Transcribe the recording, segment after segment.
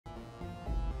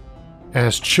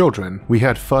As children, we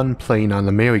had fun playing on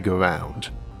the merry-go-round,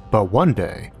 but one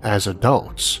day, as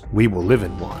adults, we will live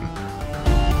in one.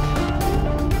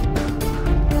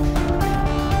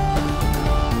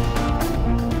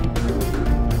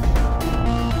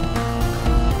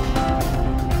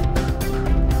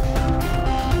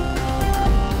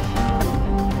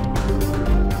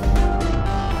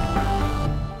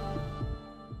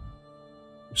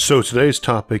 So today's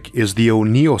topic is the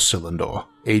O'Neill cylinder,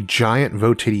 a giant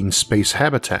rotating space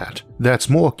habitat that's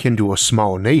more akin to a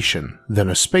small nation than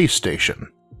a space station.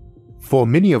 For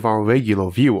many of our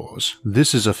regular viewers,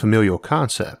 this is a familiar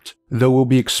concept, though we'll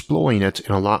be exploring it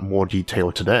in a lot more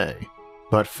detail today.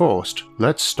 But first,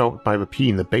 let's start by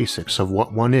repeating the basics of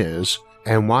what one is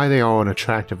and why they are an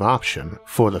attractive option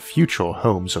for the future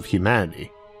homes of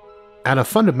humanity. At a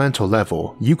fundamental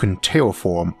level, you can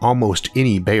terraform almost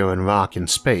any barren rock in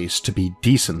space to be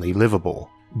decently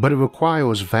livable, but it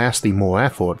requires vastly more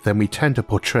effort than we tend to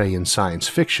portray in science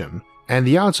fiction, and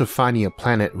the odds of finding a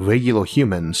planet regular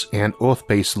humans and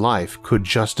Earth-based life could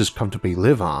just as comfortably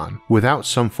live on without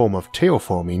some form of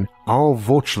terraforming are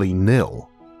virtually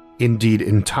nil. Indeed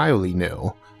entirely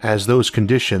nil, as those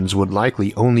conditions would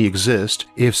likely only exist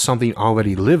if something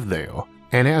already lived there,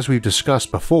 and as we've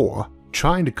discussed before,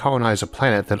 trying to colonize a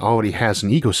planet that already has an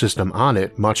ecosystem on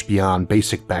it much beyond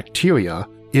basic bacteria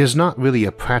is not really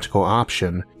a practical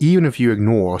option, even if you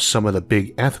ignore some of the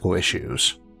big ethical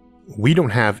issues. We don't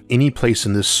have any place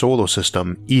in this solar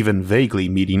system even vaguely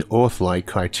meeting Earth-like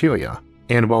criteria,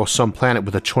 and while some planet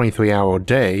with a 23-hour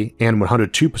day and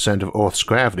 102% of Earth's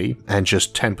gravity and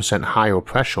just 10% higher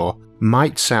pressure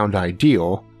might sound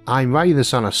ideal, I'm writing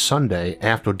this on a Sunday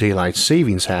after daylight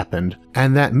savings happened,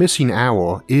 and that missing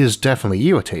hour is definitely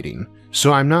irritating,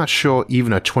 so I'm not sure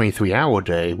even a 23-hour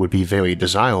day would be very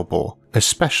desirable,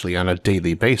 especially on a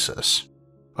daily basis.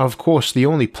 Of course, the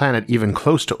only planet even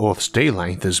close to Earth's day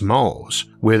length is Mars,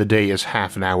 where the day is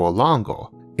half an hour longer,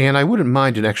 and I wouldn't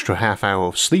mind an extra half hour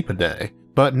of sleep a day,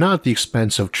 but not at the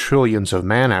expense of trillions of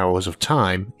man-hours of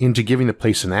time into giving the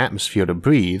place an atmosphere to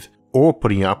breathe, or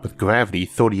putting up with gravity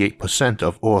 38%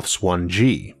 of Earth's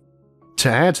 1G. To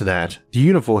add to that, the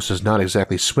universe is not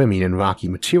exactly swimming in rocky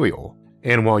material,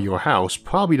 and while your house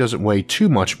probably doesn't weigh too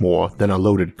much more than a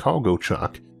loaded cargo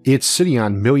truck, it's sitting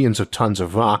on millions of tons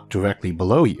of rock directly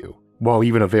below you, while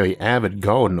even a very avid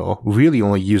gardener really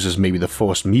only uses maybe the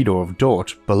first meter of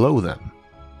dirt below them.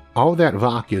 All that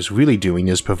rock is really doing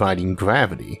is providing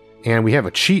gravity, and we have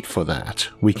a cheat for that.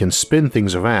 We can spin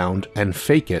things around and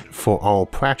fake it for all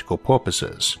practical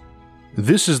purposes.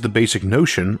 This is the basic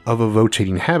notion of a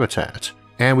rotating habitat,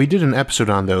 and we did an episode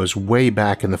on those way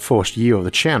back in the first year of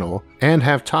the channel and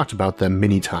have talked about them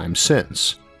many times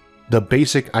since. The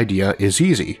basic idea is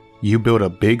easy. You build a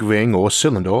big ring or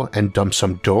cylinder and dump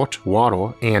some dirt,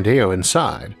 water, and air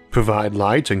inside, provide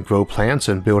light and grow plants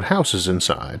and build houses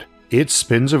inside. It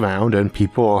spins around and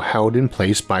people are held in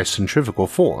place by centrifugal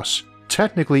force,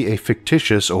 technically a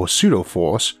fictitious or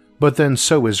pseudo-force, but then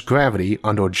so is gravity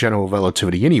under general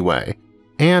relativity anyway,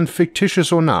 and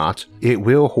fictitious or not, it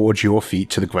will hold your feet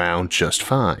to the ground just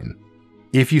fine.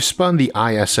 If you spun the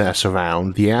ISS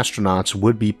around, the astronauts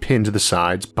would be pinned to the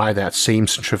sides by that same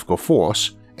centrifugal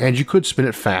force, and you could spin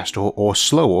it faster or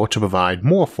slower to provide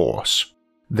more force.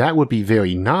 That would be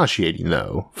very nauseating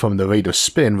though, from the rate of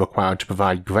spin required to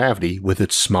provide gravity with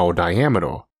its small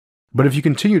diameter. But if you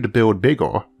continue to build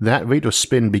bigger, that rate of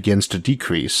spin begins to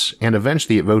decrease, and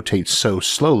eventually it rotates so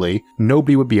slowly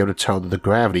nobody would be able to tell that the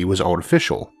gravity was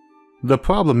artificial. The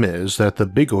problem is that the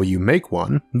bigger you make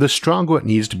one, the stronger it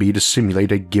needs to be to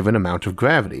simulate a given amount of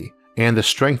gravity, and the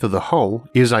strength of the hull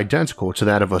is identical to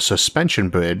that of a suspension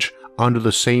bridge under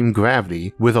the same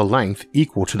gravity with a length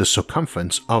equal to the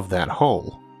circumference of that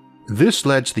hull. This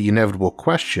led to the inevitable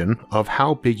question of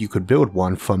how big you could build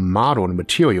one from modern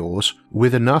materials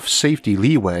with enough safety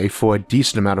leeway for a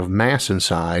decent amount of mass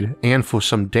inside and for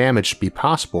some damage to be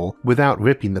possible without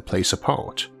ripping the place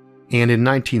apart. And in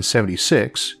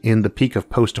 1976, in the peak of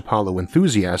post-Apollo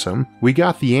enthusiasm, we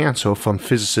got the answer from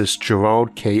physicist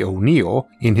Gerard K. O'Neill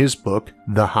in his book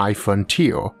The High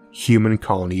Frontier: Human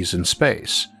Colonies in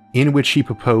Space, in which he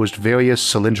proposed various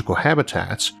cylindrical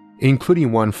habitats,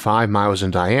 including one 5 miles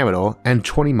in diameter and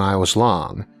 20 miles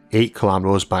long, 8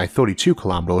 kilometers by 32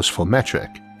 kilometers for metric,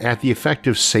 at the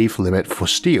effective safe limit for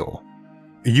steel.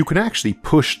 You can actually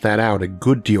push that out a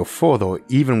good deal further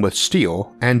even with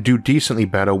steel and do decently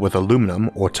better with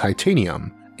aluminum or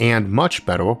titanium, and much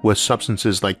better with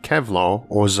substances like Kevlar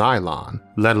or Xylon,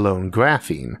 let alone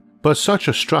graphene, but such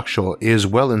a structure is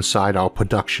well inside our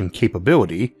production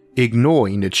capability,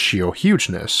 ignoring its sheer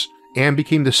hugeness, and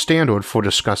became the standard for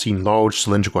discussing large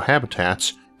cylindrical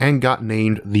habitats and got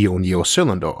named the O'Neill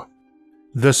cylinder.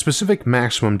 The specific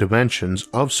maximum dimensions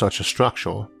of such a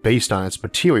structure, based on its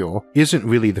material, isn't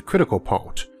really the critical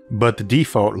part, but the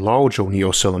default large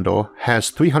O'Neill cylinder has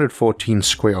 314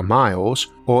 square miles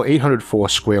or 804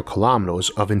 square kilometers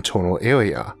of internal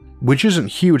area, which isn't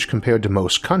huge compared to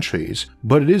most countries,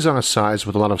 but it is on a size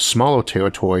with a lot of smaller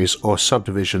territories or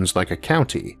subdivisions like a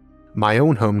county. My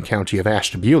own home county of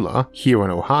Ashtabula, here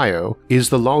in Ohio, is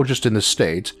the largest in the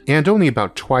state and only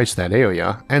about twice that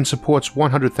area and supports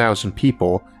 100,000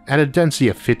 people at a density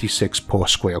of 56 per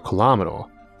square kilometer,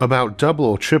 about double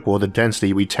or triple the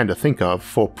density we tend to think of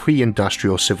for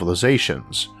pre-industrial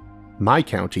civilizations. My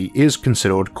county is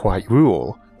considered quite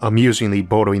rural, amusingly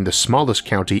bordering the smallest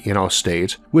county in our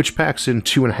state, which packs in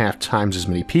 2.5 times as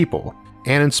many people.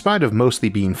 And in spite of mostly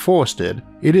being forested,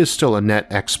 it is still a net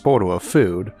exporter of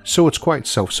food, so it's quite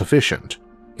self-sufficient.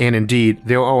 And indeed,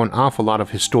 there are an awful lot of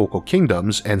historical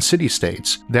kingdoms and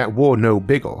city-states that were no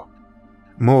bigger.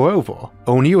 Moreover,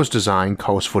 O'Neill's design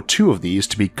calls for 2 of these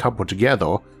to be coupled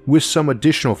together with some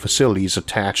additional facilities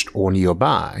attached or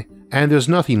nearby, and there's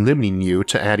nothing limiting you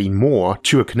to adding more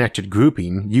to a connected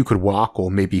grouping you could walk or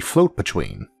maybe float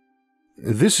between.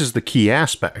 This is the key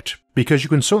aspect, because you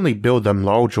can certainly build them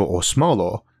larger or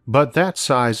smaller, but that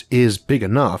size is big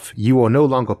enough you are no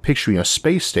longer picturing a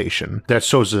space station that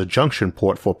serves as a junction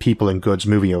port for people and goods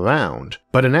moving around,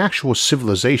 but an actual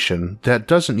civilization that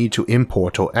doesn't need to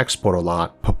import or export a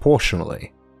lot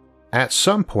proportionally. At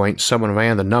some point someone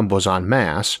ran the numbers en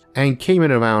masse and came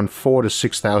in around 4,000 to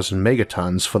 6,000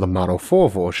 megatons for the Model 4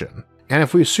 version, and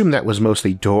if we assume that was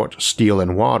mostly dirt, steel,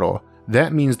 and water,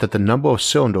 that means that the number of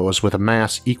cylinders with a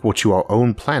mass equal to our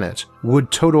own planet would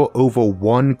total over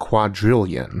 1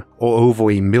 quadrillion, or over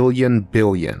 1,000,000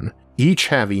 billion, each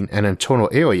having an internal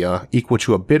area equal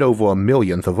to a bit over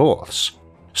 1,000,000th of Earth's.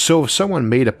 So if someone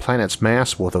made a planet's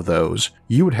mass worth of those,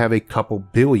 you would have a couple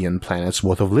billion planets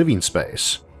worth of living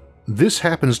space. This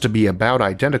happens to be about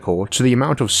identical to the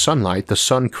amount of sunlight the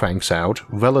sun cranks out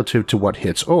relative to what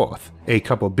hits Earth, a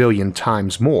couple billion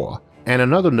times more. And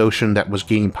another notion that was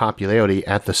gaining popularity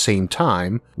at the same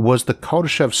time was the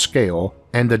Kardashev scale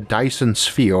and the Dyson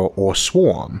sphere or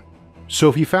swarm. So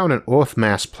if you found an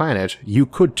Earth-mass planet, you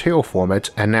could terraform it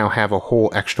and now have a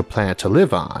whole extra planet to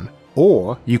live on,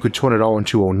 or you could turn it all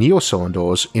into O'Neill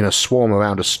cylinders in a swarm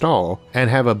around a star and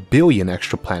have 1 billion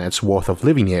extra planets worth of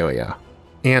living area.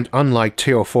 And unlike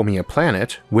terraforming a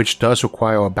planet, which does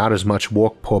require about as much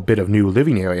work per bit of new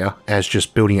living area as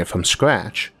just building it from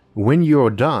scratch, when you're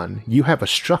done, you have a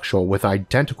structure with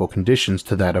identical conditions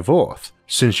to that of Earth,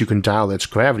 since you can dial its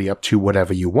gravity up to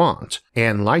whatever you want,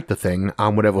 and light the thing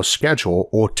on whatever schedule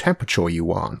or temperature you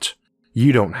want.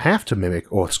 You don't have to mimic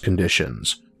Earth's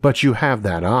conditions, but you have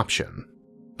that option.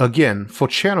 Again, for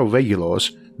channel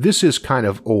regulars, this is kind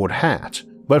of old hat,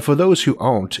 but for those who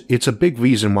aren't, it's a big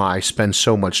reason why I spend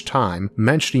so much time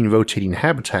mentioning rotating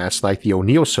habitats like the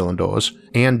O'Neill cylinders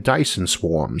and Dyson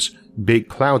swarms, big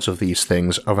clouds of these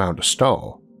things around a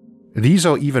star. These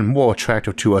are even more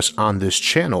attractive to us on this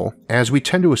channel, as we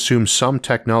tend to assume some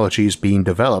technologies being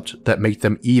developed that make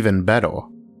them even better.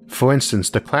 For instance,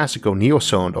 the classic O'Neill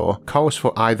cylinder calls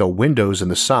for either windows in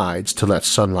the sides to let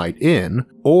sunlight in,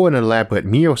 or an elaborate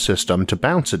mirror system to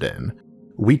bounce it in.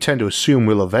 We tend to assume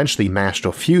we'll eventually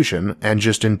master fusion and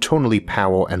just internally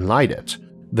power and light it.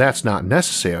 That's not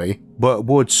necessary, but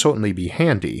would certainly be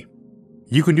handy.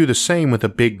 You can do the same with a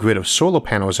big grid of solar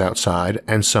panels outside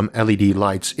and some LED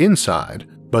lights inside,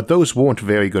 but those weren't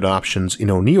very good options in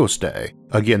O'Neill's day.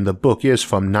 Again, the book is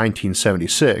from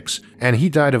 1976, and he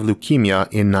died of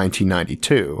leukemia in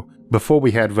 1992, before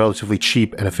we had relatively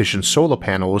cheap and efficient solar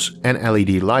panels and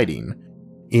LED lighting.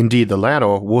 Indeed, the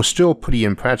latter were still pretty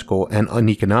impractical and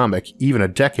uneconomic even a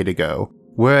decade ago,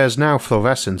 whereas now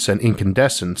fluorescence and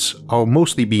incandescence are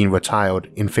mostly being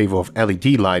retired in favor of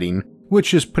LED lighting,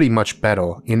 which is pretty much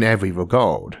better in every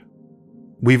regard.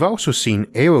 We've also seen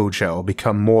aerogel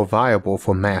become more viable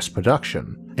for mass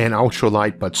production, an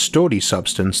ultralight but sturdy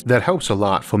substance that helps a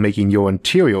lot for making your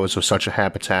interiors of such a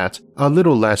habitat a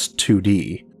little less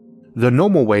 2D. The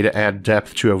normal way to add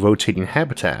depth to a rotating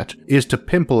habitat is to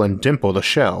pimple and dimple the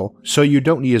shell so you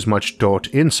don't need as much dirt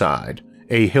inside.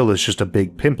 A hill is just a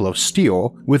big pimple of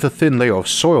steel with a thin layer of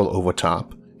soil over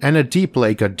top, and a deep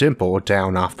lake or dimple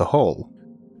down off the hull.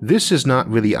 This is not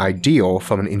really ideal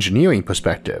from an engineering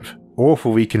perspective, or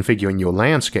for reconfiguring your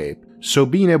landscape, so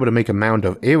being able to make a mound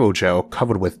of aerogel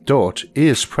covered with dirt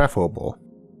is preferable.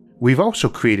 We've also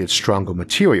created stronger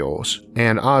materials,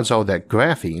 and odds are that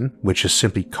graphene, which is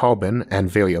simply carbon and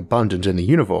very abundant in the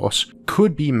universe,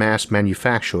 could be mass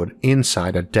manufactured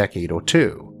inside a decade or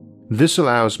two. This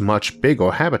allows much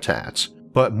bigger habitats,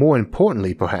 but more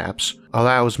importantly perhaps,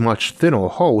 allows much thinner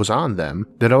hulls on them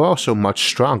that are also much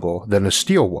stronger than a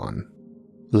steel one.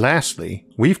 Lastly,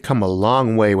 we've come a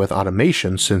long way with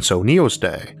automation since O'Neill's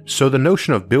day, so the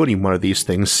notion of building one of these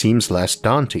things seems less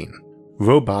daunting.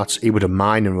 Robots able to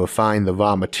mine and refine the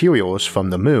raw materials from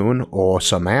the moon or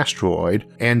some asteroid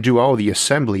and do all the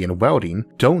assembly and welding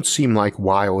don't seem like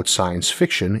wild science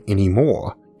fiction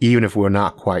anymore, even if we're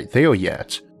not quite there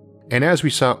yet. And as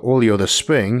we saw earlier this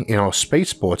spring in our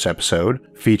Spaceports episode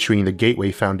featuring the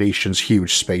Gateway Foundation's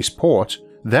huge spaceport,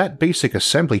 that basic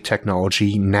assembly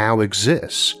technology now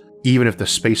exists, even if the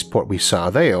spaceport we saw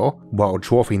there, while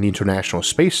dwarfing the International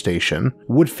Space Station,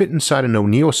 would fit inside an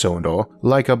O'Neill cylinder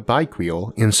like a bike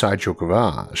wheel inside your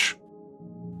garage.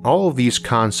 All of these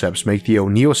concepts make the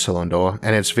O'Neill cylinder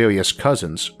and its various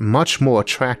cousins much more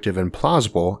attractive and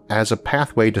plausible as a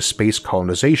pathway to space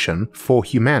colonization for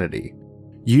humanity.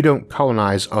 You don't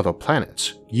colonize other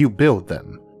planets, you build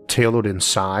them, tailored in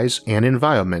size and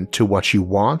environment to what you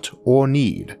want or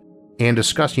need. And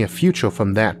discussing a future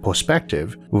from that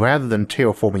perspective, rather than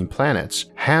terraforming planets,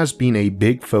 has been a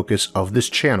big focus of this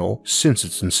channel since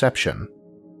its inception.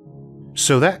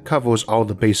 So that covers all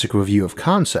the basic review of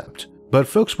concept, but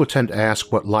folks will tend to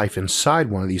ask what life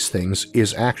inside one of these things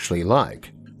is actually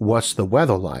like. What's the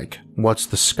weather like? What's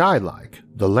the sky like?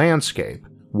 The landscape?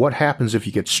 What happens if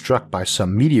you get struck by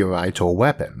some meteorite or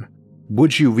weapon?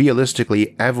 Would you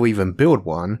realistically ever even build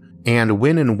one? And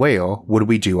when and where would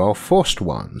we do our first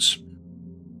ones?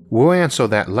 We'll answer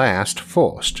that last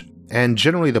first, and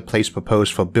generally the place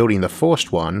proposed for building the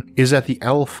first one is at the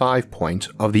L5 point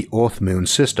of the Earth-Moon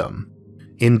system.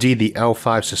 Indeed, the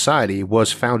L5 Society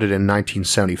was founded in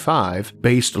 1975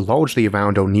 based largely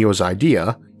around O'Neill's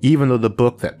idea, even though the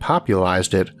book that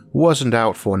popularized it wasn't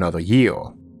out for another year.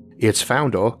 Its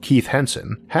founder, Keith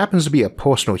Henson, happens to be a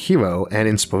personal hero and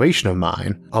inspiration of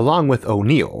mine, along with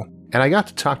O'Neill, and I got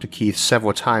to talk to Keith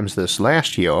several times this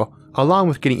last year, along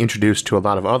with getting introduced to a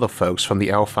lot of other folks from the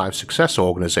L5 successor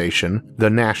organization, the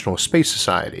National Space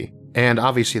Society, and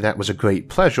obviously that was a great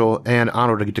pleasure and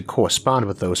honor to get to correspond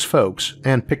with those folks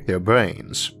and pick their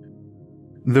brains.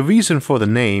 The reason for the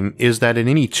name is that in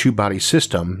any two-body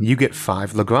system you get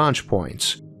 5 Lagrange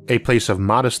points, a place of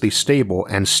modestly stable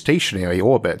and stationary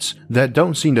orbits that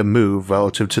don't seem to move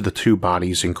relative to the two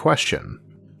bodies in question.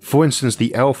 For instance,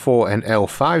 the L4 and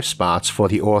L5 spots for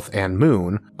the Earth and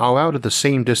Moon are out at the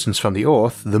same distance from the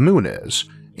Earth the Moon is,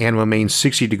 and remain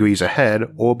 60 degrees ahead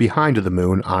or behind the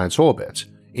Moon on its orbit.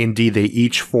 Indeed, they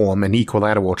each form an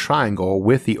equilateral triangle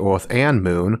with the Earth and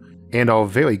Moon, and are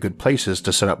very good places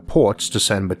to set up ports to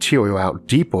send material out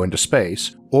deeper into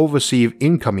space or receive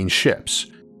incoming ships,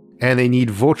 and they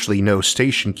need virtually no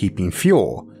station-keeping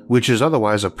fuel, which is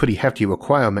otherwise a pretty hefty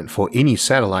requirement for any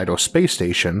satellite or space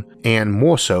station, and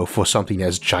more so for something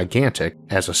as gigantic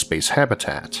as a space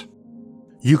habitat.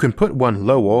 You can put one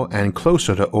lower and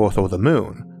closer to Earth or the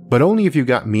Moon, but only if you've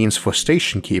got means for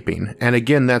station-keeping, and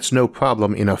again that's no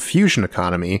problem in a fusion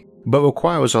economy, but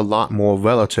requires a lot more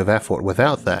relative effort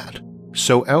without that.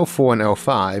 So L4 and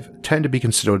L5 tend to be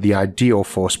considered the ideal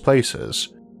first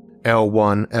places.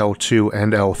 L1, L2,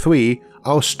 and L3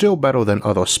 are still better than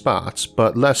other spots,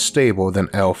 but less stable than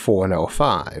L4 and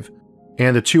L5,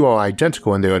 and the two are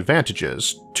identical in their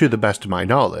advantages, to the best of my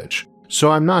knowledge,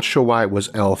 so I'm not sure why it was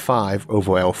L5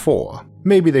 over L4.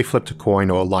 Maybe they flipped a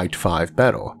coin or liked 5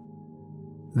 better.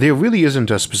 There really isn't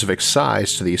a specific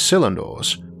size to these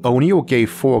cylinders. O'Neill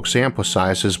gave 4 example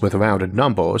sizes with rounded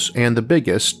numbers, and the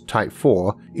biggest, Type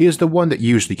 4, is the one that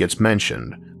usually gets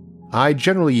mentioned. I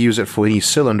generally use it for any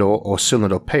cylinder or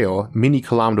cylinder pair many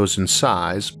kilometers in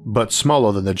size, but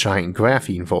smaller than the giant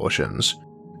graphene versions.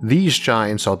 These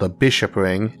giants are the Bishop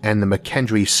Ring and the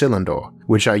McKendree Cylinder,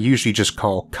 which I usually just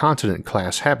call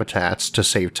continent-class habitats to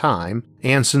save time,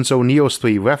 and since O'Neill's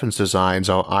 3 reference designs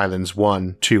are Islands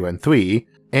 1, 2, and 3,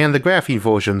 and the graphene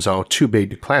versions are too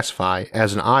big to classify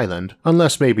as an island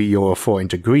unless maybe you're referring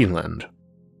to Greenland.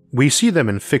 We see them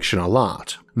in fiction a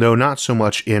lot, though not so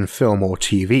much in film or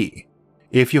TV.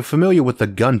 If you're familiar with the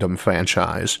Gundam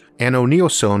franchise, an O'Neill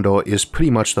cylinder is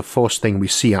pretty much the first thing we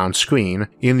see on screen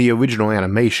in the original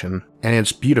animation, and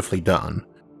it's beautifully done.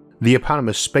 The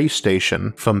eponymous space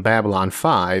station from Babylon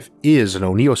 5 is an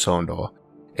O'Neill cylinder.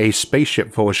 A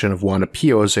spaceship version of one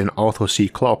appears in Arthur C.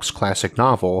 Clarke's classic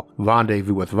novel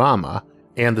Rendezvous with Rama,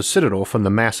 and the Citadel from the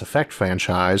Mass Effect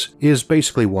franchise is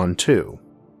basically one too.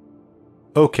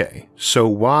 Okay, so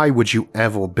why would you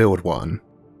ever build one?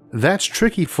 That's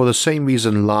tricky for the same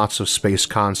reason lots of space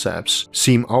concepts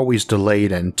seem always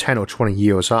delayed and 10 or 20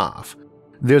 years off.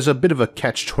 There's a bit of a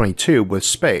catch-22 with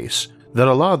space, that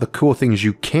a lot of the cool things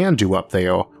you can do up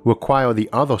there require the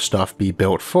other stuff be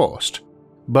built first.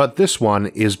 but this one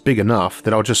is big enough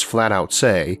that I'll just flat out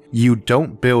say you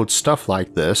don't build stuff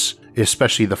like this,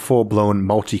 especially the full-blown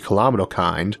multi-kilometer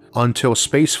kind, until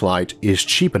spaceflight is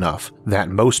cheap enough that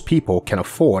most people can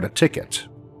afford a ticket.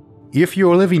 If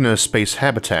you're living in a space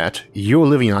habitat, you're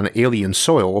living on alien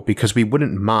soil because we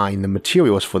wouldn't mine the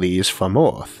materials for these from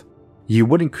Earth. You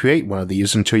wouldn't create one of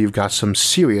these until you've got some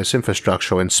serious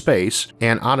infrastructure in space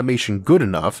and automation good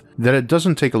enough that it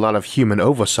doesn't take a lot of human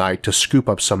oversight to scoop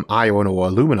up some iron or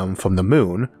aluminum from the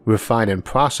moon, refine and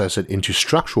process it into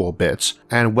structural bits,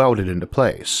 and weld it into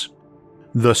place.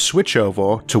 The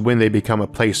switchover to when they become a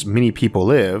place many people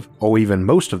live, or even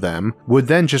most of them, would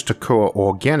then just occur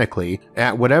organically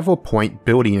at whatever point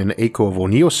building an acre of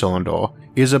O'Neill cylinder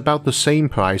is about the same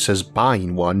price as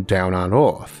buying one down on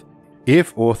Earth.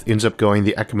 If Earth ends up going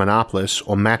the Ecomonopolis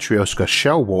or Matryoshka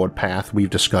shell ward path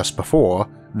we've discussed before,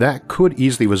 that could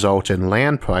easily result in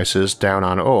land prices down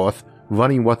on Earth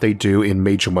running what they do in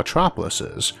major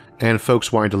metropolises, and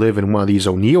folks wanting to live in one of these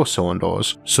O'Neill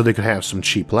cylinders so they could have some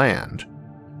cheap land.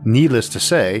 Needless to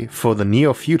say, for the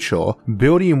near future,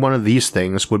 building one of these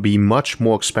things would be much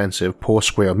more expensive per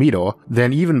square meter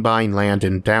than even buying land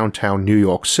in downtown New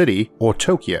York City or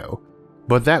Tokyo.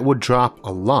 But that would drop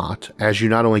a lot as you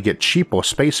not only get cheaper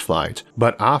spaceflight,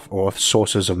 but off-Earth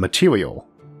sources of material.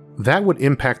 That would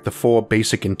impact the 4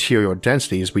 basic interior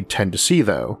densities we tend to see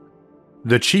though.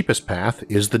 The cheapest path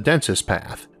is the densest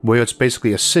path, where it's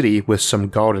basically a city with some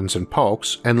gardens and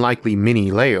parks and likely mini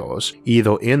layers,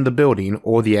 either in the building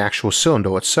or the actual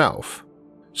cylinder itself.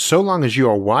 So long as you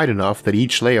are wide enough that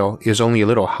each layer is only a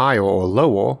little higher or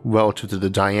lower relative to the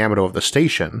diameter of the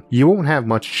station, you won't have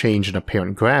much change in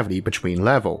apparent gravity between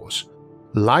levels.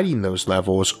 Lighting those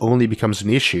levels only becomes an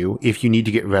issue if you need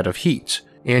to get rid of heat,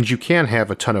 and you can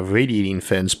have a ton of radiating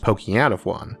fins poking out of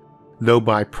one. Though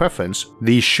by preference,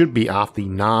 these should be off the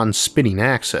non-spinning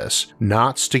axis,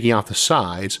 not sticking off the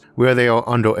sides where they are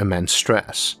under immense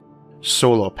stress.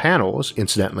 Solar panels,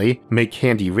 incidentally, make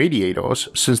handy radiators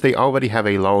since they already have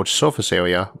a large surface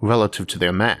area relative to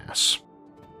their mass.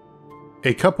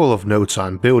 A couple of notes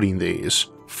on building these.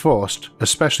 First,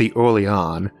 especially early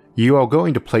on, you are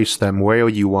going to place them where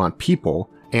you want people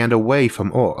and away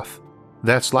from Earth.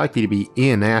 That's likely to be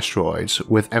in asteroids,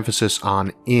 with emphasis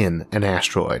on in an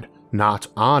asteroid, not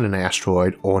on an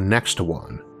asteroid or next to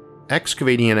one.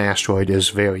 Excavating an asteroid is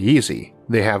very easy.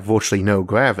 They have virtually no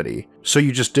gravity, so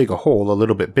you just dig a hole a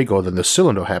little bit bigger than the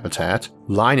cylinder habitat,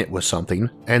 line it with something,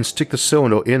 and stick the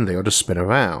cylinder in there to spin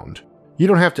around. You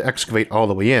don't have to excavate all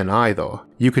the way in either.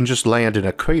 You can just land in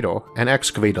a crater and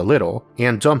excavate a little,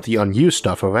 and dump the unused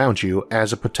stuff around you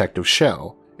as a protective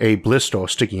shell, a blister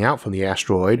sticking out from the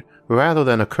asteroid rather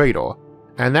than a crater,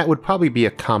 and that would probably be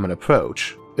a common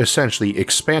approach, essentially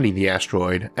expanding the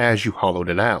asteroid as you hollowed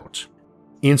it out.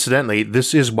 Incidentally,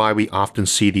 this is why we often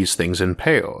see these things in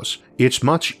pairs. It's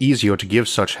much easier to give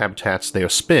such habitats their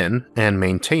spin and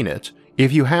maintain it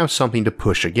if you have something to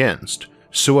push against,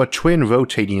 so a twin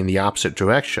rotating in the opposite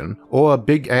direction or a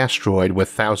big asteroid with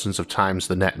thousands of times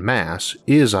the net mass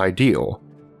is ideal.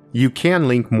 You can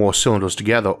link more cylinders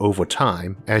together over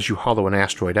time as you hollow an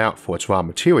asteroid out for its raw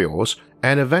materials,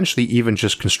 and eventually even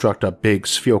just construct a big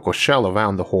spherical shell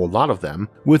around the whole lot of them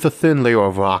with a thin layer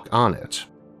of rock on it.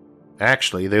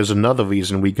 Actually, there's another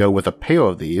reason we go with a pair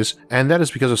of these, and that is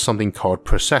because of something called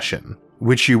precession,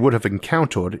 which you would have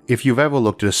encountered if you've ever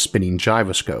looked at a spinning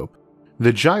gyroscope.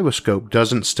 The gyroscope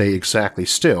doesn't stay exactly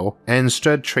still and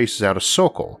instead traces out a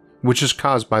circle, which is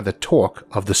caused by the torque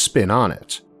of the spin on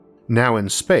it. Now in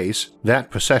space,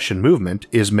 that precession movement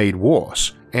is made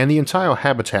worse, and the entire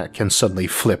habitat can suddenly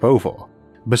flip over.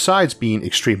 Besides being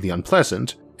extremely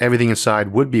unpleasant, everything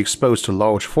inside would be exposed to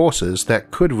large forces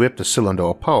that could rip the cylinder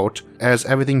apart as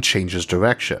everything changes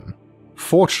direction.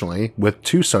 Fortunately, with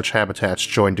 2 such habitats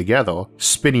joined together,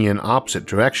 spinning in opposite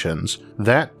directions,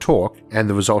 that torque and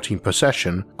the resulting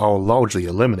precession are largely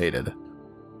eliminated.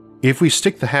 If we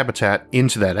stick the habitat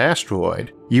into that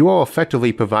asteroid, you are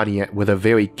effectively providing it with a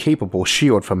very capable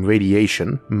shield from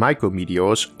radiation,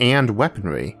 micrometeors, and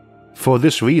weaponry. For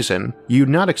this reason, you'd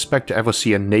not expect to ever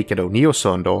see a naked O'Neill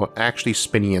cylinder actually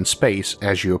spinning in space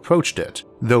as you approached it,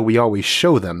 though we always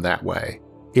show them that way.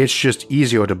 It's just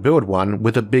easier to build one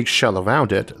with a big shell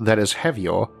around it that is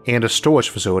heavier and a storage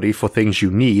facility for things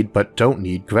you need but don't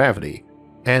need gravity,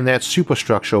 and that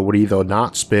superstructure would either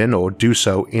not spin or do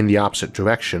so in the opposite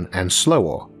direction and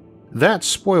slower. That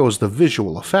spoils the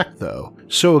visual effect though,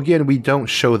 so again we don't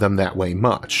show them that way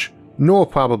much, nor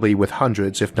probably with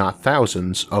hundreds if not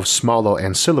thousands of smaller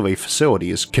ancillary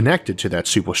facilities connected to that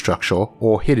superstructure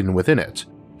or hidden within it,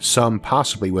 some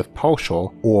possibly with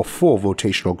partial or full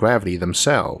rotational gravity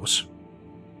themselves.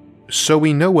 So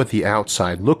we know what the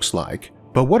outside looks like,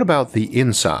 but what about the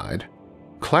inside?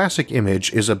 Classic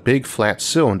image is a big flat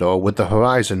cylinder with the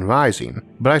horizon rising,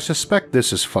 but I suspect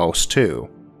this is false too.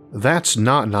 That's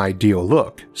not an ideal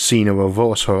look, seeing a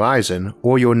reverse horizon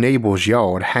or your neighbor's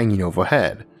yard hanging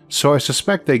overhead, so I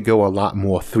suspect they go a lot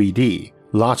more 3D,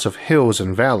 lots of hills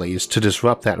and valleys to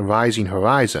disrupt that rising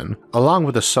horizon, along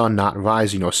with the sun not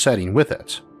rising or setting with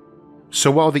it.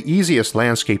 So while the easiest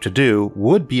landscape to do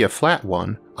would be a flat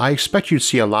one, I expect you'd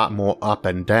see a lot more up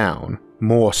and down,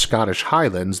 more Scottish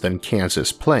Highlands than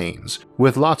Kansas Plains,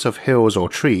 with lots of hills or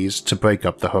trees to break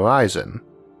up the horizon.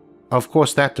 Of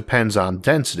course that depends on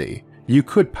density. You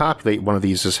could populate one of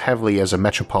these as heavily as a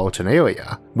metropolitan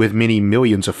area, with many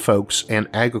millions of folks and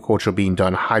agriculture being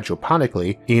done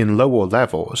hydroponically in lower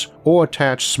levels, or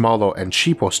attach smaller and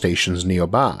cheaper stations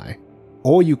nearby.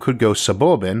 Or you could go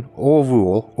suburban, or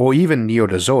rural, or even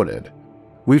near-deserted.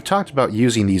 We've talked about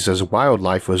using these as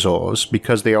wildlife reserves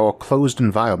because they are closed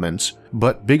environments,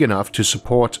 but big enough to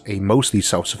support a mostly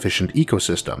self-sufficient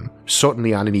ecosystem,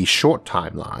 certainly on any short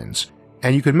timelines,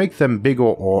 and you can make them bigger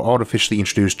or artificially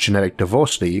introduce genetic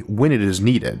diversity when it is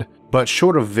needed, but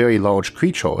short of very large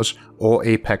creatures or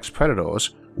apex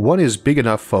predators, one is big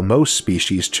enough for most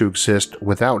species to exist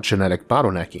without genetic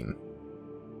bottlenecking.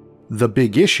 The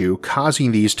big issue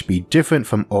causing these to be different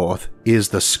from Earth is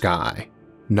the sky.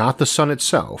 Not the sun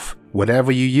itself.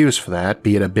 Whatever you use for that,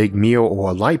 be it a big mirror or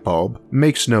a light bulb,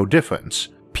 makes no difference.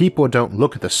 People don't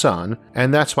look at the sun,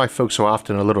 and that's why folks are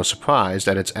often a little surprised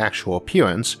at its actual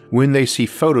appearance when they see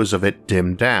photos of it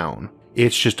dimmed down.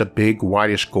 It's just a big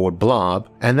whitish gold blob,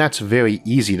 and that's very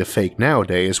easy to fake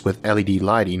nowadays with LED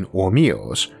lighting or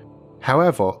mirrors.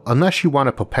 However, unless you want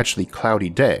a perpetually cloudy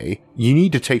day, you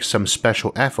need to take some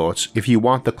special efforts if you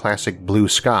want the classic blue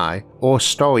sky or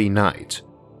starry night.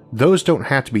 Those don't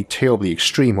have to be terribly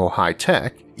extreme or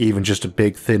high-tech, even just a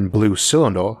big thin blue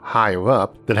cylinder higher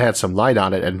up that had some light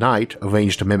on it at night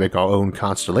arranged to mimic our own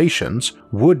constellations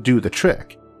would do the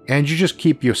trick, and you just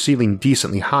keep your ceiling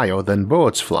decently higher than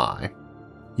birds fly.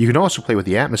 You can also play with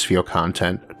the atmosphere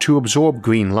content to absorb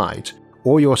green light,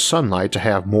 or your sunlight to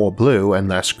have more blue and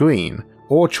less green,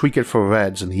 or tweak it for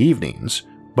reds in the evenings,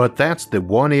 but that's the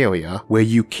one area where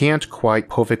you can't quite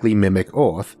perfectly mimic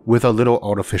Earth with a little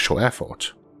artificial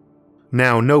effort.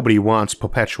 Now, nobody wants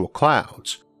perpetual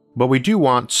clouds, but we do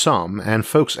want some, and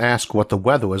folks ask what the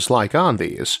weather is like on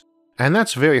these, and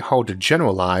that's very hard to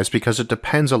generalize because it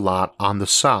depends a lot on the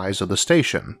size of the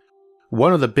station.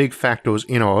 One of the big factors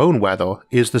in our own weather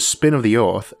is the spin of the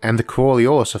Earth and the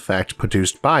Coriolis effect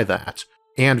produced by that,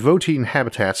 and rotating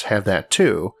habitats have that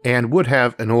too, and would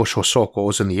have inertial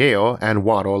circles in the air and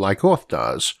water like Earth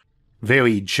does.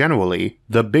 Very generally,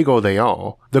 the bigger they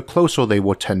are, the closer they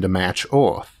will tend to match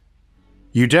Earth.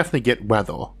 You definitely get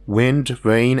weather, wind,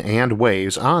 rain, and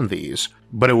waves on these,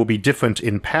 but it will be different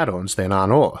in patterns than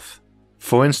on Earth.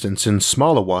 For instance, in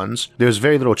smaller ones, there's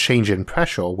very little change in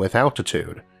pressure with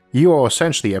altitude. You are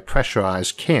essentially a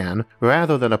pressurized can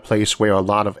rather than a place where a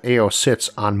lot of air sits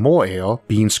on more air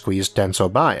being squeezed denser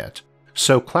by it.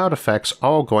 So cloud effects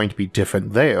are going to be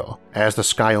different there, as the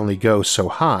sky only goes so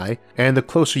high, and the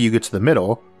closer you get to the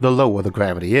middle, the lower the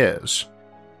gravity is.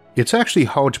 It's actually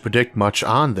hard to predict much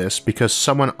on this because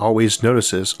someone always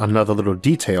notices another little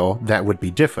detail that would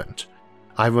be different.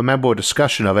 I remember a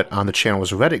discussion of it on the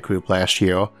channel's Reddit group last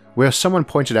year where someone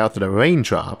pointed out that a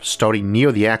raindrop starting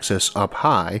near the axis up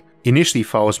high initially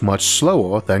falls much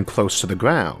slower than close to the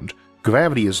ground.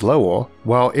 Gravity is lower,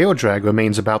 while air drag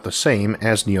remains about the same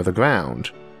as near the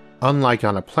ground. Unlike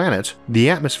on a planet, the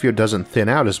atmosphere doesn't thin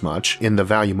out as much in the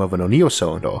volume of an O'Neill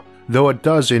cylinder, though it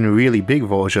does in really big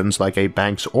versions like a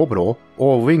Banks orbital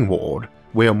or ringworld,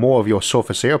 where more of your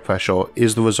surface air pressure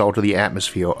is the result of the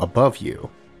atmosphere above you.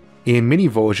 In many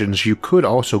versions you could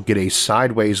also get a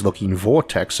sideways-looking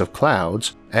vortex of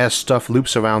clouds as stuff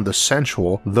loops around the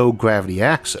central, low-gravity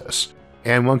axis,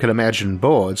 and one can imagine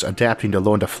birds adapting to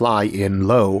learn to fly in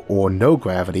low or no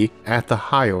gravity at the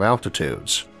higher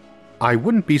altitudes. I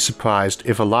wouldn't be surprised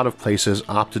if a lot of places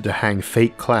opted to hang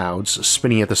fake clouds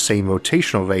spinning at the same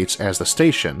rotational rates as the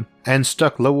station, and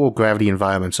stuck lower gravity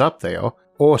environments up there,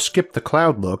 or skip the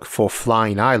cloud look for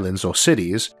flying islands or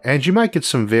cities, and you might get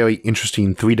some very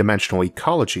interesting three-dimensional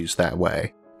ecologies that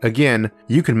way. Again,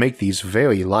 you can make these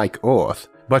very like Earth,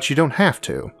 but you don't have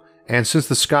to, and since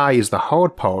the sky is the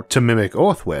hard part to mimic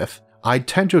Earth with, I'd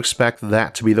tend to expect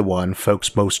that to be the one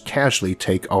folks most casually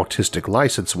take artistic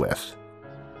license with.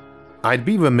 I'd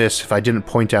be remiss if I didn't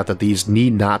point out that these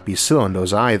need not be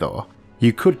cylinders either.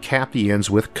 You could cap the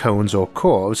ends with cones or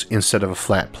curves instead of a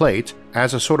flat plate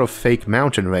as a sort of fake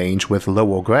mountain range with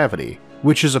lower gravity,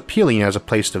 which is appealing as a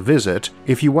place to visit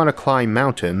if you want to climb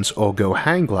mountains or go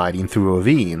hang gliding through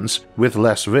ravines with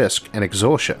less risk and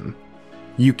exhaustion.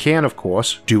 You can, of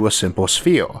course, do a simple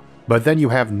sphere, but then you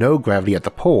have no gravity at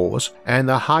the poles and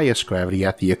the highest gravity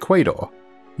at the equator.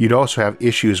 You'd also have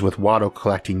issues with water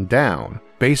collecting down,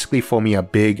 basically forming a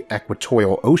big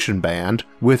equatorial ocean band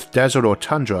with desert or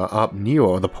tundra up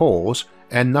nearer the poles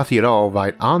and nothing at all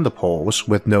right on the poles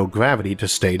with no gravity to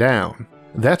stay down.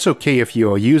 That's okay if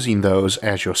you are using those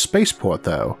as your spaceport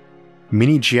though.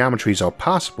 Many geometries are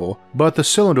possible, but the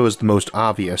cylinder is the most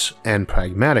obvious and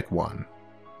pragmatic one.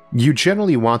 You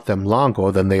generally want them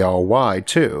longer than they are wide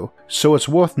too, so it's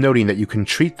worth noting that you can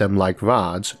treat them like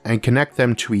rods and connect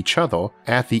them to each other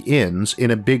at the ends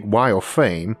in a big wire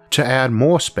frame to add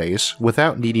more space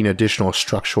without needing additional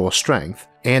structural strength,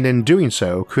 and in doing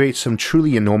so create some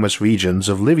truly enormous regions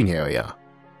of living area.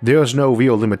 There is no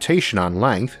real limitation on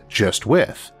length, just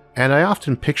width, and I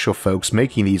often picture folks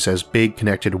making these as big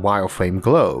connected wireframe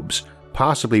globes,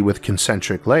 possibly with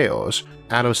concentric layers,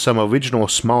 out of some original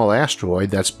small asteroid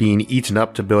that's being eaten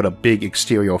up to build a big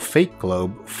exterior fake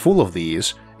globe full of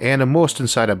these and immersed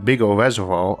inside a bigger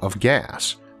reservoir of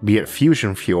gas, be it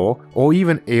fusion fuel or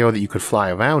even air that you could fly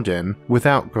around in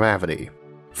without gravity.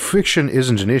 Friction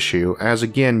isn't an issue, as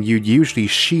again you'd usually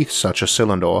sheath such a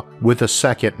cylinder with a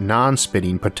second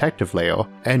non-spinning protective layer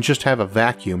and just have a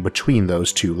vacuum between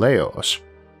those two layers.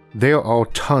 There are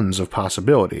tons of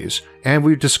possibilities, and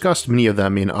we've discussed many of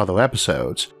them in other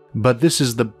episodes, but this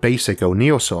is the basic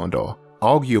O'Neill cylinder,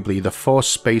 arguably the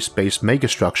first space-based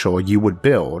megastructure you would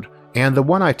build, and the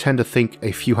one I tend to think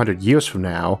a few hundred years from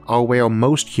now are where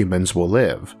most humans will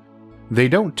live. They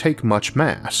don't take much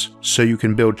mass, so you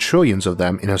can build trillions of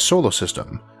them in a solar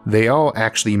system. They are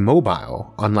actually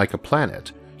mobile, unlike a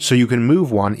planet, so you can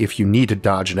move one if you need to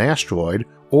dodge an asteroid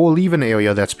or leave an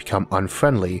area that's become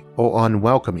unfriendly or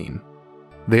unwelcoming.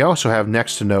 They also have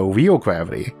next to no real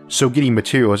gravity, so getting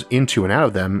materials into and out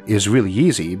of them is really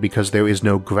easy because there is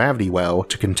no gravity well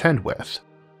to contend with.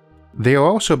 They are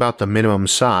also about the minimum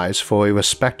size for a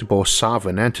respectable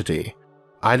sovereign entity.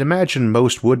 I'd imagine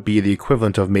most would be the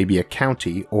equivalent of maybe a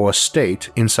county or a state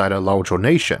inside a larger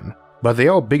nation, but they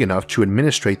are big enough to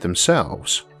administrate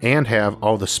themselves, and have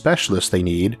all the specialists they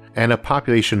need, and a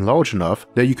population large enough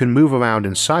that you can move around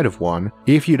inside of one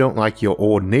if you don't like your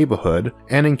old neighborhood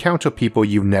and encounter people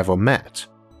you've never met,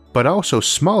 but also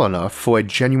small enough for a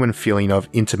genuine feeling of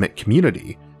intimate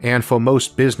community, and for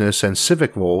most business and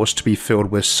civic roles to be filled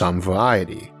with some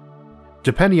variety.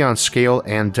 Depending on scale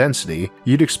and density,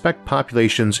 you'd expect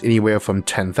populations anywhere from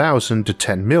 10,000 to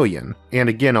 10 million, and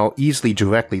again are easily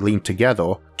directly linked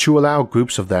together to allow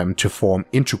groups of them to form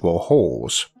integral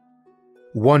wholes.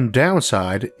 One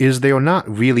downside is they are not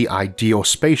really ideal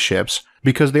spaceships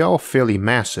because they are fairly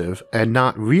massive and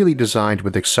not really designed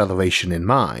with acceleration in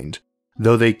mind.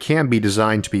 Though they can be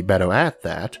designed to be better at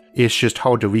that, it's just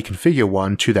hard to reconfigure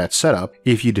one to that setup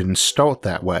if you didn't start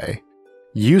that way.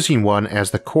 Using one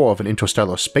as the core of an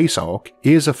interstellar space arc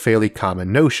is a fairly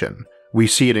common notion. We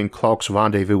see it in Clarke's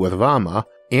Rendezvous with Rama,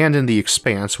 and in The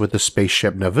Expanse with the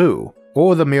spaceship Nauvoo,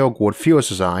 or the Mailguard Fears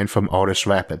design from artist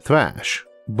Rapid Thrash.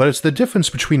 But it's the difference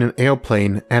between an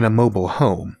airplane and a mobile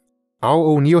home. Our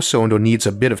O'Neill cylinder needs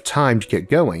a bit of time to get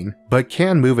going, but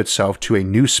can move itself to a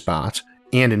new spot,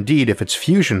 and indeed if it's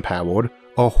fusion powered,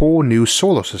 a whole new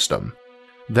solar system.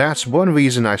 That's one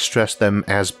reason I stress them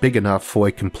as big enough for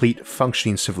a complete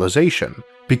functioning civilization,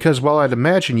 because while I'd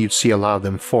imagine you'd see a lot of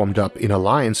them formed up in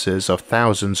alliances of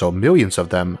thousands or millions of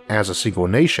them as a single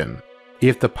nation,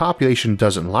 if the population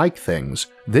doesn't like things,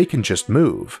 they can just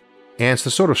move. And it's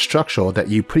the sort of structure that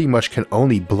you pretty much can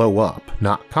only blow up,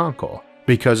 not conquer,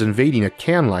 because invading a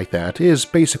can like that is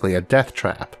basically a death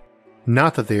trap.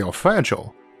 Not that they are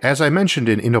fragile. As I mentioned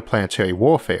in Interplanetary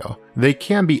Warfare, they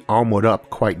can be armored up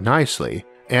quite nicely,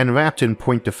 and wrapped in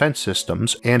point defense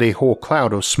systems and a whole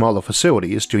cloud of smaller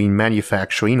facilities doing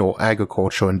manufacturing or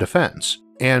agriculture and defense,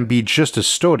 and be just as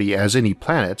sturdy as any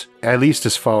planet, at least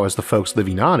as far as the folks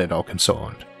living on it are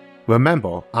concerned.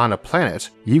 Remember, on a planet,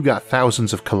 you've got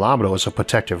thousands of kilometers of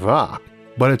protective rock,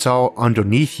 but it's all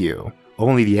underneath you.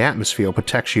 Only the atmosphere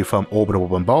protects you from orbital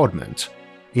bombardment.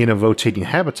 In a rotating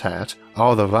habitat,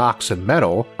 all the rocks and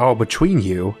metal are between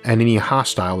you and any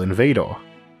hostile invader.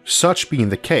 Such being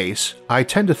the case, I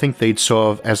tend to think they'd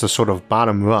serve as the sort of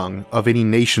bottom rung of any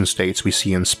nation-states we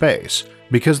see in space,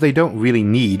 because they don't really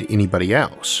need anybody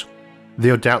else.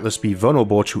 They'll doubtless be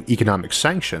vulnerable to economic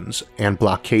sanctions and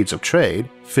blockades of trade,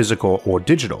 physical or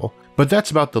digital, but that's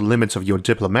about the limits of your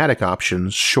diplomatic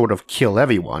options short of kill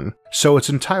everyone, so it's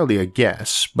entirely a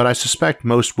guess, but I suspect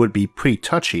most would be pretty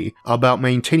touchy about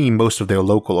maintaining most of their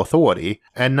local authority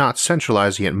and not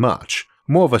centralizing it much,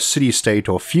 more of a city-state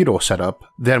or feudal setup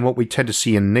than what we tend to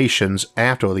see in nations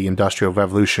after the Industrial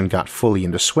Revolution got fully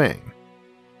into swing.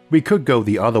 We could go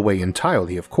the other way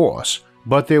entirely, of course,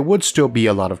 but there would still be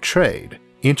a lot of trade.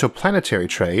 Interplanetary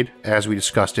trade, as we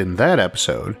discussed in that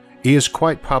episode, is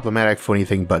quite problematic for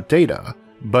anything but data,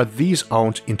 but these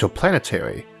aren't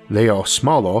interplanetary, they are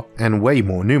smaller and way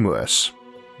more numerous.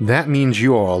 That means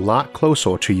you are a lot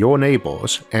closer to your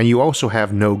neighbors, and you also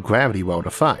have no gravity well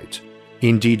to fight.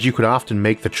 Indeed, you could often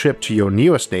make the trip to your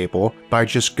nearest neighbor by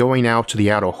just going out to the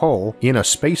outer hull in a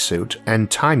spacesuit and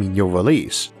timing your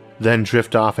release, then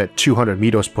drift off at 200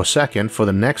 meters per second for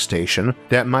the next station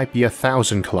that might be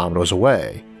 1,000 kilometers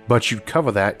away, but you'd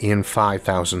cover that in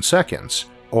 5,000 seconds,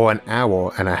 or an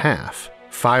hour and a half.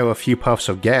 Fire a few puffs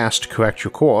of gas to correct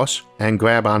your course, and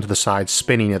grab onto the side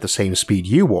spinning at the same speed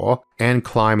you were, and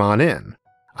climb on in.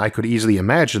 I could easily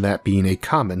imagine that being a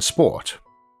common sport.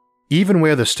 Even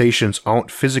where the stations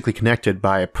aren't physically connected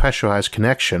by a pressurized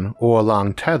connection or a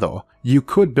long tether, you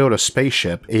could build a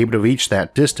spaceship able to reach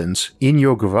that distance in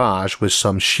your garage with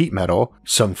some sheet metal,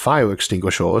 some fire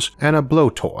extinguishers, and a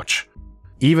blowtorch.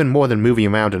 Even more than moving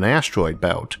around an asteroid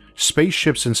belt,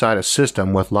 spaceships inside a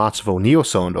system with lots of O'Neill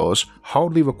cylinders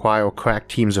hardly require crack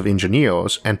teams of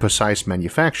engineers and precise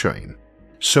manufacturing.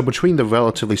 So between the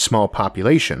relatively small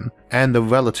population and the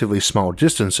relatively small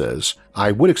distances,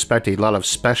 I would expect a lot of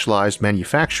specialized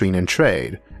manufacturing and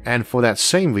trade, and for that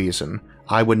same reason,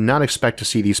 I would not expect to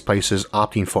see these places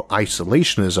opting for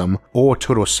isolationism or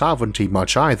total sovereignty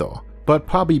much either, but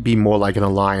probably be more like an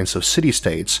alliance of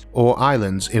city-states or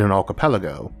islands in an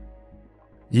archipelago.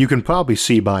 You can probably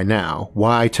see by now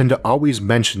why I tend to always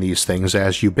mention these things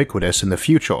as ubiquitous in the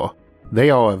future. They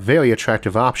are a very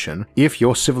attractive option if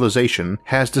your civilization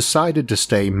has decided to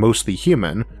stay mostly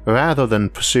human rather than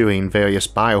pursuing various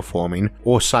bioforming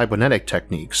or cybernetic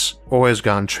techniques, or has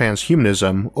gone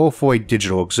transhumanism or for a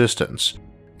digital existence.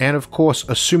 And of course,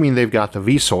 assuming they've got the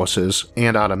resources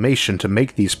and automation to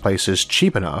make these places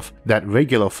cheap enough that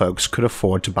regular folks could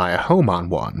afford to buy a home on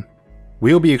one.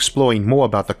 We'll be exploring more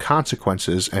about the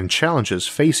consequences and challenges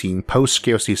facing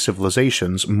post-scarcity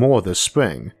civilizations more this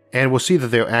spring, and we'll see that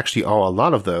there actually are a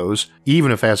lot of those,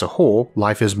 even if as a whole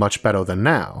life is much better than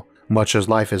now, much as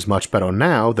life is much better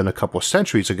now than a couple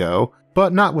centuries ago,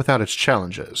 but not without its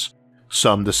challenges.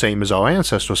 Some the same as our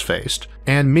ancestors faced,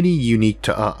 and many unique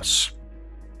to us.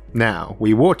 Now,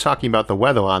 we were talking about the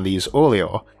weather on these earlier,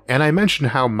 and I mentioned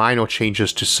how minor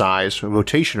changes to size,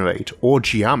 rotation rate, or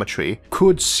geometry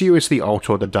could seriously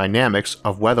alter the dynamics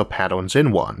of weather patterns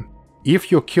in one.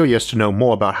 If you're curious to know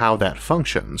more about how that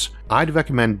functions, I'd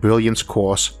recommend Brilliant's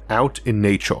course Out in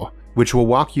Nature, which will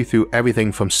walk you through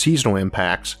everything from seasonal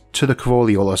impacts to the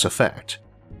Coriolis effect.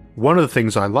 One of the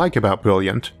things I like about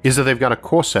Brilliant is that they've got a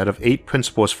course set of 8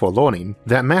 principles for learning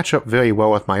that match up very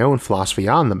well with my own philosophy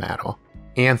on the matter.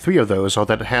 And 3 of those are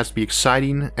that it has to be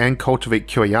exciting and cultivate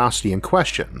curiosity and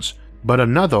questions, but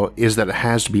another is that it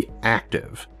has to be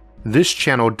active. This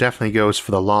channel definitely goes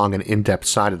for the long and in-depth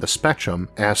side of the spectrum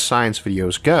as science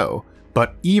videos go,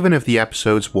 but even if the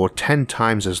episodes were 10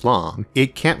 times as long,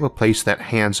 it can't replace that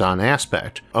hands-on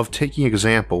aspect of taking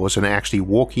examples and actually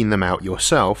working them out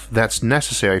yourself that's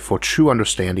necessary for true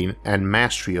understanding and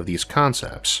mastery of these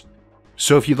concepts.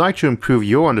 So if you'd like to improve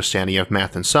your understanding of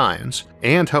math and science,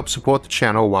 and help support the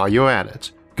channel while you're at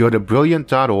it, go to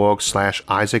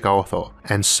brilliant.org/IsaacArthur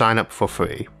and sign up for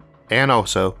free. And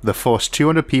also, the first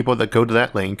 200 people that go to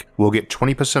that link will get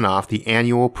 20% off the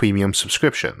annual premium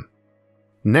subscription.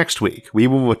 Next week, we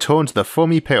will return to the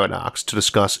Fermi Paradox to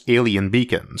discuss alien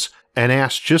beacons, and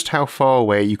ask just how far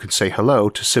away you can say hello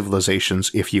to civilizations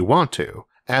if you want to,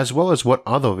 as well as what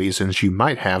other reasons you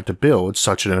might have to build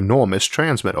such an enormous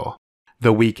transmitter.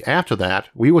 The week after that,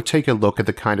 we will take a look at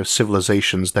the kind of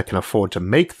civilizations that can afford to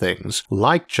make things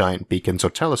like giant beacons or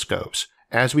telescopes,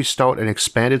 as we start an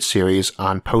expanded series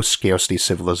on post-scarcity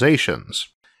civilizations.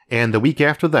 And the week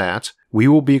after that, we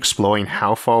will be exploring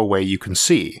how far away you can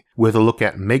see, with a look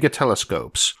at mega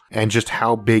telescopes, and just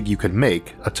how big you can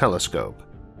make a telescope.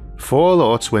 For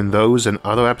alerts when those and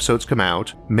other episodes come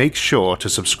out, make sure to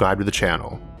subscribe to the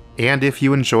channel. And if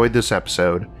you enjoyed this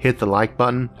episode, hit the like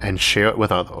button and share it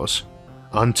with others.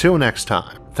 Until next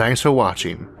time, thanks for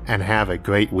watching, and have a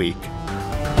great week.